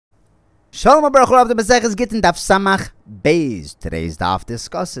Shalom Abrachor of the Maseches Gittin Daf Samach Beis. Today's daf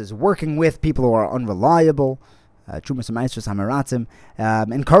discusses working with people who are unreliable, Trumas Ma'asros Hamaratzim,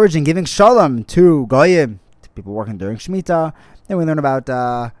 encouraging giving shalom to goyim, to people working during Shemitah. Then we learn about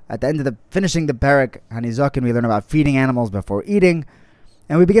at the end of finishing the parak Hanizakin, we learn about feeding animals before eating,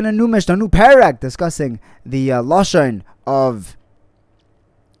 and we begin a new mishnah, a new parak discussing the lashon of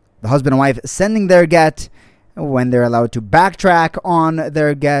the husband and wife sending their get, when they're allowed to backtrack on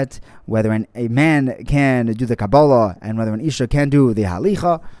their get, whether a man can do the Kabbalah and whether an Isha can do the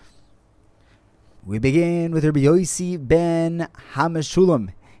Halicha. We begin with Rabbi Yossi ben Hamashulam.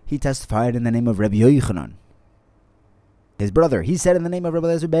 He testified in the name of Rabbi Yochanan, his brother. He said in the name of Rabbi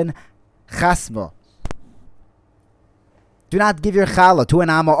Eliezer ben Chasma, do not give your challah to an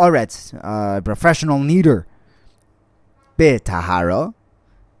Amma Oretz, a professional kneader, Tahara,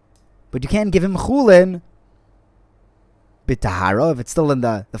 but you can give him chulin, Tahara, if it's still in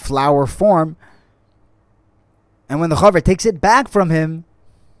the flour form. And when the chaver takes it back from him,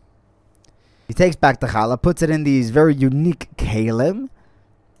 he takes back the challah, puts it in these very unique kalim.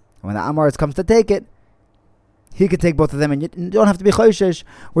 When the Amoritz comes to take it, he could take both of them, and you don't have to be choishish.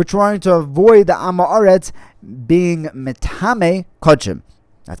 We're trying to avoid the Amoritz being metame kodshim.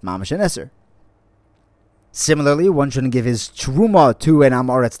 That's mamash and eser. Similarly, one shouldn't give his truma to an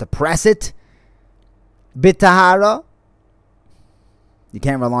Amoritz to press it bitahara. You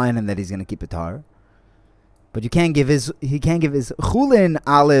can't rely on him that he's going to keep it tahara. But he can give his chulin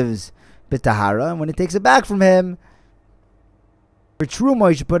olives bitahara, and when he takes it back from him, for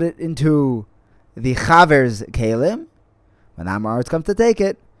truma, you should put it into the chaver's kalim. When the Amaretz comes to take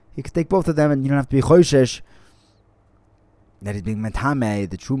it, he can take both of them, and you don't have to be choishish that he's being metame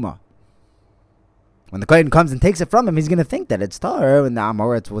the truma. When the kohen comes and takes it from him, he's going to think that it's tahara when the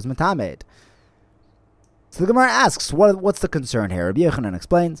Amaretz was metame. So the Gemara asks, what's the concern here? Rabbi Yochanan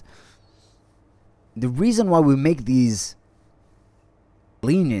explains, the reason why we make these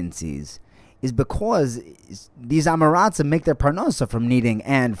leniencies is because these Amaratza make their parnasa from kneading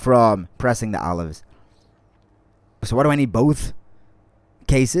and from pressing the olives. So why do I need both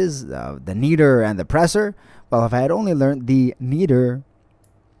cases, the kneader and the presser? Well, if I had only learned the kneader,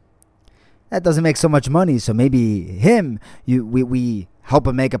 that doesn't make so much money, so maybe we help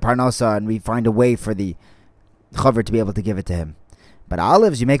him make a parnasa and we find a way for the chaver to be able to give it to him. But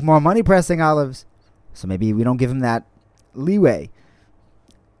olives, you make more money pressing olives, so maybe we don't give him that leeway.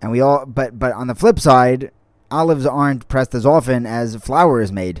 And but on the flip side, olives aren't pressed as often as flour is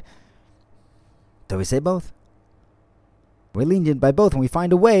made. Do we say both? We're lenient by both, and we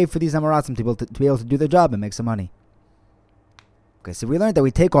find a way for these Amaratzim to be able to do their job and make some money. Okay, so we learned that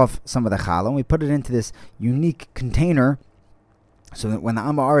we take off some of the challah and we put it into this unique container, so that when the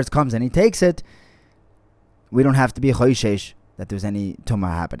Amaretz comes and he takes it, we don't have to be choishesh that there's any tumah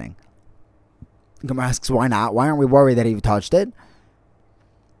happening. Gemara asks, why not? Why aren't we worried that he touched it?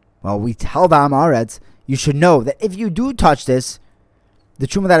 Well, we tell the Amaretz, you should know that if you do touch this, the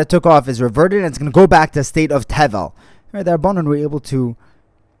truma that it took off is reverted and it's going to go back to a state of tevel. Right, the Rabbanan were able to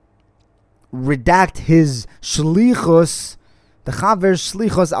redact his shlichus, the chaver's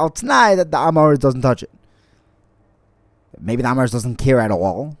shlichus al t'nai, that the Amaretz doesn't touch it. Maybe the Amaretz doesn't care at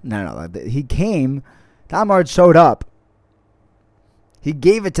all. No. He came. The Amaretz showed up. He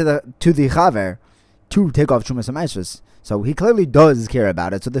gave it to the chaver to take off Trumas Ma'asros. So he clearly does care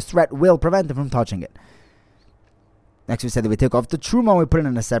about it. So this threat will prevent him from touching it. Next we said that we take off the truma and we put it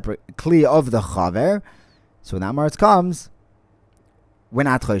in a separate kli of the chaver. So when the Amaretz comes, we're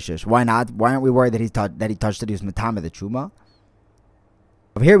not choishish. Why not? Why aren't we worried that he touched it? He was metame the truma.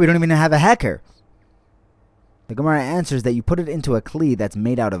 Over here we don't even have a heker. The Gemara answers that you put it into a kli that's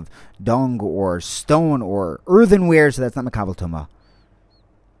made out of dung or stone or earthenware, so that's not makabel tumah.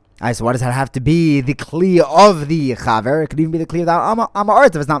 Alright, so why does that have to be the kli of the chaver? It could even be the kli of the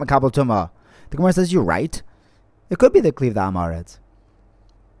Amaretz if it's not makabel tumah. The Gemara says you're right. It could be the kli of the Amaretz.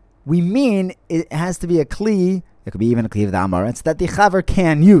 We mean it has to be a kli. It could be even a kli of the Amaretz that the chaver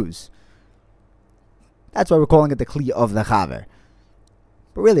can use. That's why we're calling it the kli of the chaver.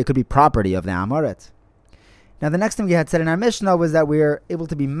 But really, it could be property of the Amaretz. Now, the next thing we had said in our Mishnah was that we are able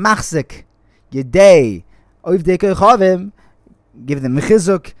to be machzik, yedei, oivdei kechavim, give them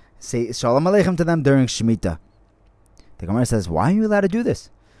mechizuk, say shalom aleichem to them during Shemitah. The Gemara says, why are you allowed to do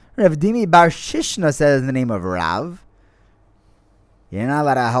this? Rav Dimi Bar Shishna says in the name of Rav, you're not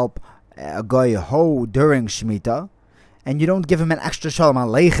allowed to help a goy ho during Shemitah, and you don't give him an extra shalom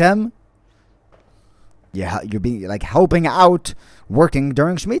aleichem. You're being like helping out, working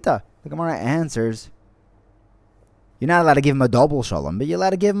during Shemitah. The Gemara answers, you're not allowed to give him a double shalom, but you're allowed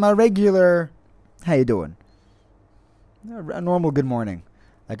to give him a regular, how you doing? A normal good morning.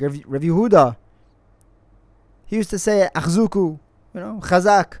 Like Rav Yehuda, he used to say achzuku,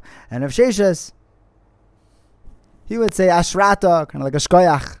 chazak. And Rav Sheshes, he would say ashrata, kind of like a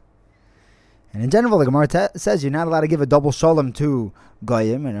shkoyach. And in general, the Gemara says you're not allowed to give a double shalom to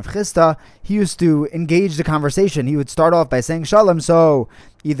goyim. And Rav Chisda, he used to engage the conversation. He would start off by saying shalom, so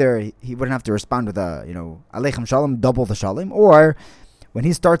either he wouldn't have to respond with a, aleichem shalom, double the shalom, or when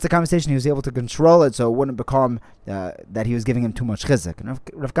he starts the conversation, he was able to control it so it wouldn't become that he was giving him too much chizuk. And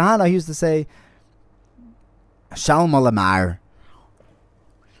Rav Kahana, he used to say shalom alamar,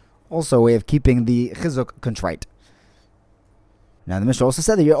 also a way of keeping the chizuk contrite. Now, the Mishnah also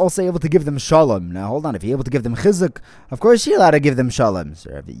said that you're also able to give them shalom. Now, hold on. If you're able to give them chizuk, of course you're allowed to give them shalom.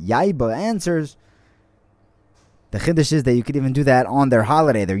 So, Rabbi Yaiba answers, the chiddush is that you could even do that on their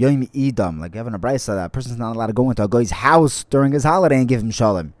holiday, their Yom Idam. Like having a brisa, that person's not allowed to go into a guy's house during his holiday and give him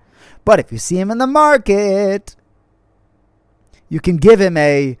shalom. But if you see him in the market, you can give him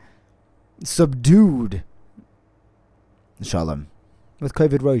a subdued shalom with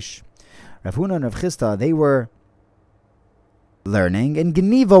kovid rosh. Rav Huna and Rav Chisda, they were learning, and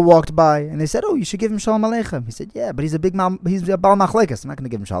Geniva walked by, and they said, "Oh, you should give him shalom aleichem." He said, "Yeah, but he's a bal machlekes. I'm not going to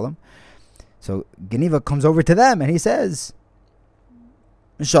give him shalom." So Geniva comes over to them, and he says,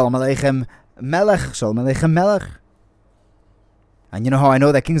 "Shalom aleichem melech, shalom aleichem melech." And you know how I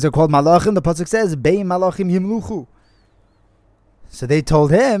know that kings are called malachim? The pasuk says, "Bei malachim yimluchu." So they told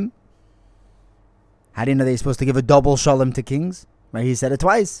him, "How do you know they're supposed to give a double shalom to kings?" Right? He said it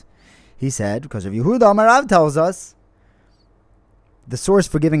twice. He said, because of Yehuda, Amarav tells us, the source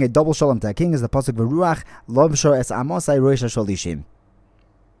for giving a double shalom to a king is the pasuk v'ruach lovsho es amosai roish sholishim.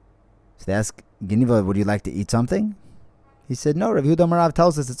 So they ask Geniva, "Would you like to eat something?" He said, "No." Rav Yehuda Marav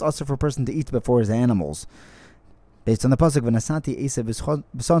tells us it's also for a person to eat before his animals, based on the pasuk v'nasanti esav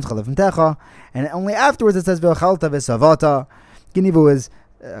b'soncha levimtecha, and only afterwards it says v'ochalta v'savata. Geniva was,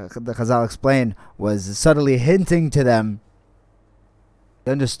 the Chazal explained, was subtly hinting to them.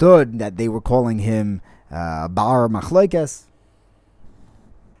 They understood that they were calling him bar machlokes.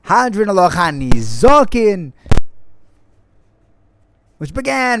 Hadrin alochani zokin, which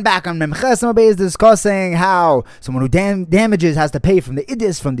began back on Memches Mabez, discussing how someone who damages has to pay from the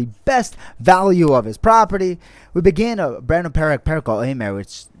idis, from the best value of his property. We begin a brand new parak Omer,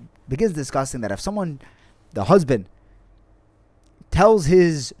 which begins discussing that if someone, the husband, tells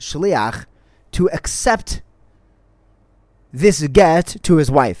his shliach to accept this get to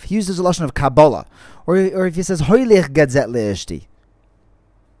his wife, he uses a lashon of Kabbalah, or if he says hoilich gadzet leishti.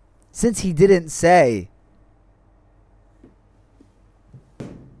 Since he didn't say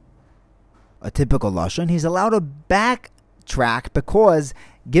a typical lashon, he's allowed to backtrack, because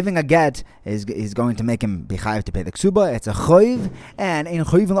giving a get is going to make him be chayiv to pay the ksuba. It's a chayiv, and ein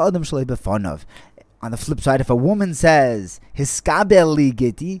chayivin la'adam shalei b'fanav. On the flip side, if a woman says hiskabel li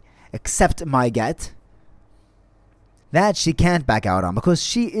giti, accept my get, that she can't back out on, because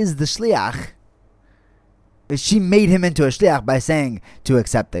she is the shliach. She made him into a shliach by saying to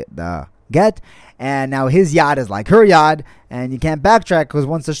accept the get, and now his yad is like her yad, and you can't backtrack, because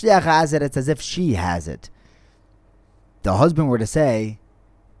once the shliach has it, it's as if she has it. The husband were to say,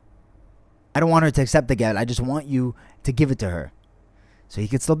 "I don't want her to accept the get, I just want you to give it to her," so he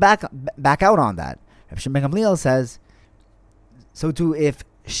could still back out on that. Rav Shimon ben Gamliel says, so too if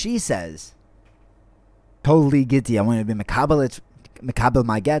she says, "Totally giti, I want you to be mekabel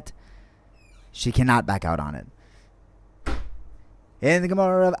my get," she cannot back out on it. In the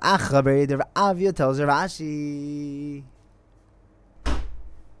Gemara of Achaber, the Avya tells Rashi,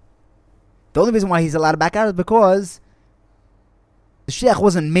 the only reason why he's allowed to back out is because the shliach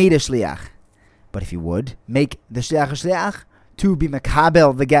wasn't made a shliach. But if he would make the shliach a shliach to be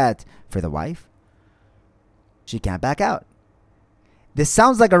mekabel the get for the wife, she can't back out. This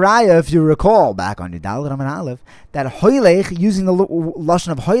sounds like a raya, if you recall, back on Yudal Raman Aleph, that hoylech, using the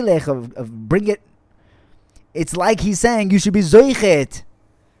lashon of hoylech, of bring it, it's like he's saying you should be zoichet.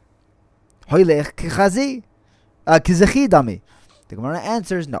 Hoylech kichazi, kizachi dami. The Gemara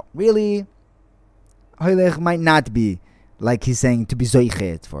answers, no, really, hoylech might not be like he's saying to be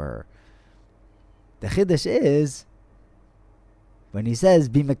zoichet for her. The chiddush is when he says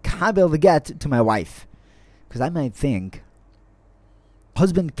be mekabel the get to my wife, because I might think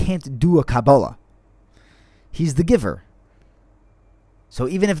husband can't do a Kabbalah. He's the giver. So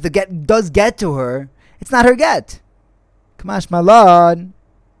even if the get does get to her, it's not her get. Kamash malad.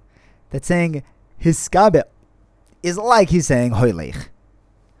 That's saying hiskabel is like he's saying hoylech.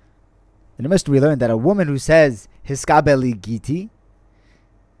 In the Mishnah we learned that a woman who says hiskabel giti,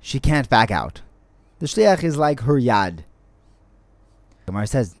 she can't back out. The shliach is like her yad. Gemara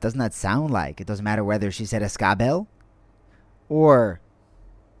says, doesn't that sound like it doesn't matter whether she said hiskabel or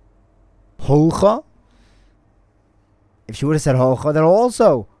holcha. If she would have said holcha, that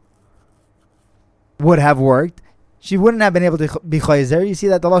also would have worked. She wouldn't have been able to be chayzer. You see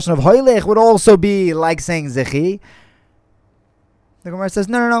that the lashon of hoylech would also be like saying zechi. The Gemara says,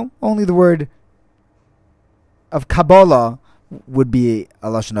 no. Only the word of Kabbalah would be a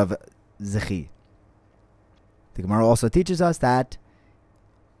lashon of zechi. The Gemara also teaches us that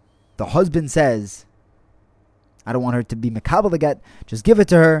the husband says, I don't want her to be mekabel the get, just give it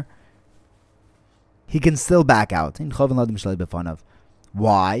to her. He can still back out.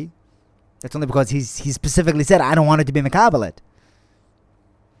 Why? That's only because he specifically said, I don't want her to be mekabel it.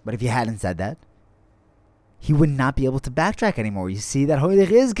 But if he hadn't said that, he would not be able to backtrack anymore. You see that hoylech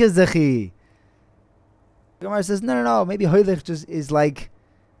is kezechi. The Gemara says, no. Maybe hoylech just is like,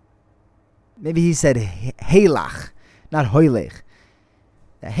 maybe he said heilach, not hoylech.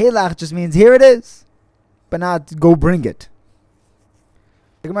 The heilach just means here it is, but not go bring it.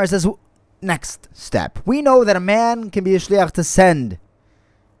 The Gemara says, next step. We know that a man can be a shliach to send,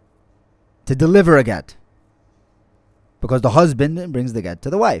 to deliver a get, because the husband brings the get to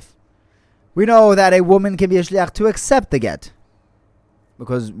the wife. We know that a woman can be a shliach to accept the get,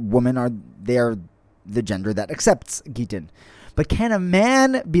 because women are the gender that accepts Gittin. But can a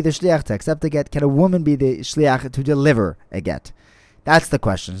man be the shliach to accept the get? Can a woman be the shliach to deliver a get? That's the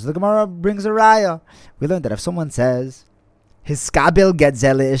question. So the Gemara brings a raya. We learned that if someone says, his skabel get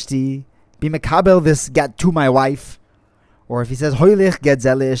zele ishti, be mekabel this get to my wife, or if he says hoylech get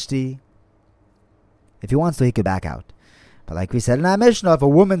zele ishti, if he wants to, he could back out. But like we said in our Mishnah, if a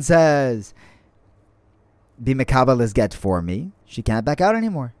woman says, be mekabel this get for me, she can't back out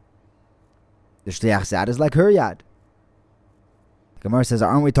anymore. The shliach's yad is like her yad. The Gemara says,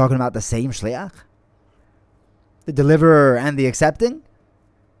 aren't we talking about the same shliach? The deliverer and the accepting?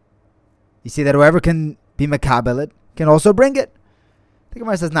 You see that whoever can be mekabel it can also bring it. The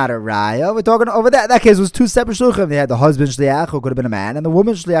Gemara says, not a raya. We're talking over that. That case was two separate shluchim. They had the husband shliach, who could have been a man, and the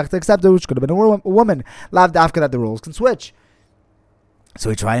woman shliach to accept it, which could have been a woman. Lav dafka that the rules can switch. So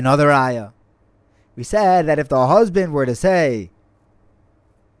we try another raya. We said that if the husband were to say,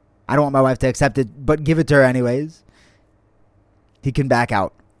 I don't want my wife to accept it, but give it to her anyways, he can back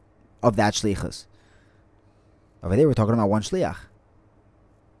out of that shlichus. Over there, we're talking about one shliach.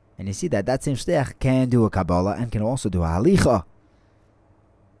 And you see that same shliach can do a Kabbalah and can also do a halicha.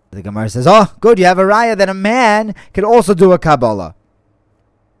 The Gemara says, oh, good, you have a raya that a man can also do a Kabbalah.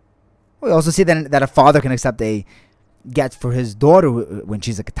 We also see that a father can accept a get for his daughter when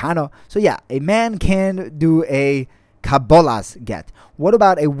she's a katana. So yeah, a man can do a Kabbalah's get. What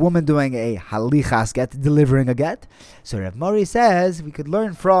about a woman doing a halichas get, delivering a get? So Rav Mori says we could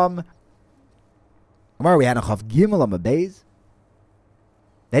learn from Gemara we had a Chav Gimel on Beis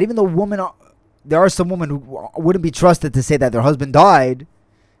that even though there are some women who wouldn't be trusted to say that their husband died,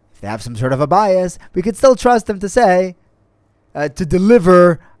 if they have some sort of a bias, we could still trust them to say to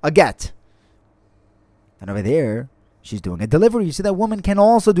deliver a get. And over there, she's doing a delivery. You see that woman can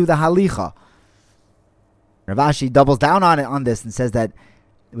also do the halicha. Rav Ashi doubles down on this and says that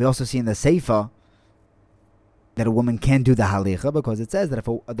we also see in the Seifa that a woman can do the halicha, because it says that if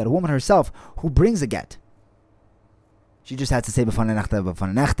a woman herself who brings a get, she just has to say b'fana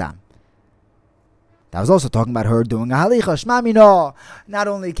nechta. That was also talking about her doing a halicha. Shmami no. Not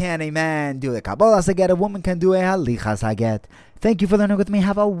only can a man do a Kabbalah saget, a woman can do a halicha saget. Thank you for learning with me.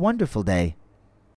 Have a wonderful day.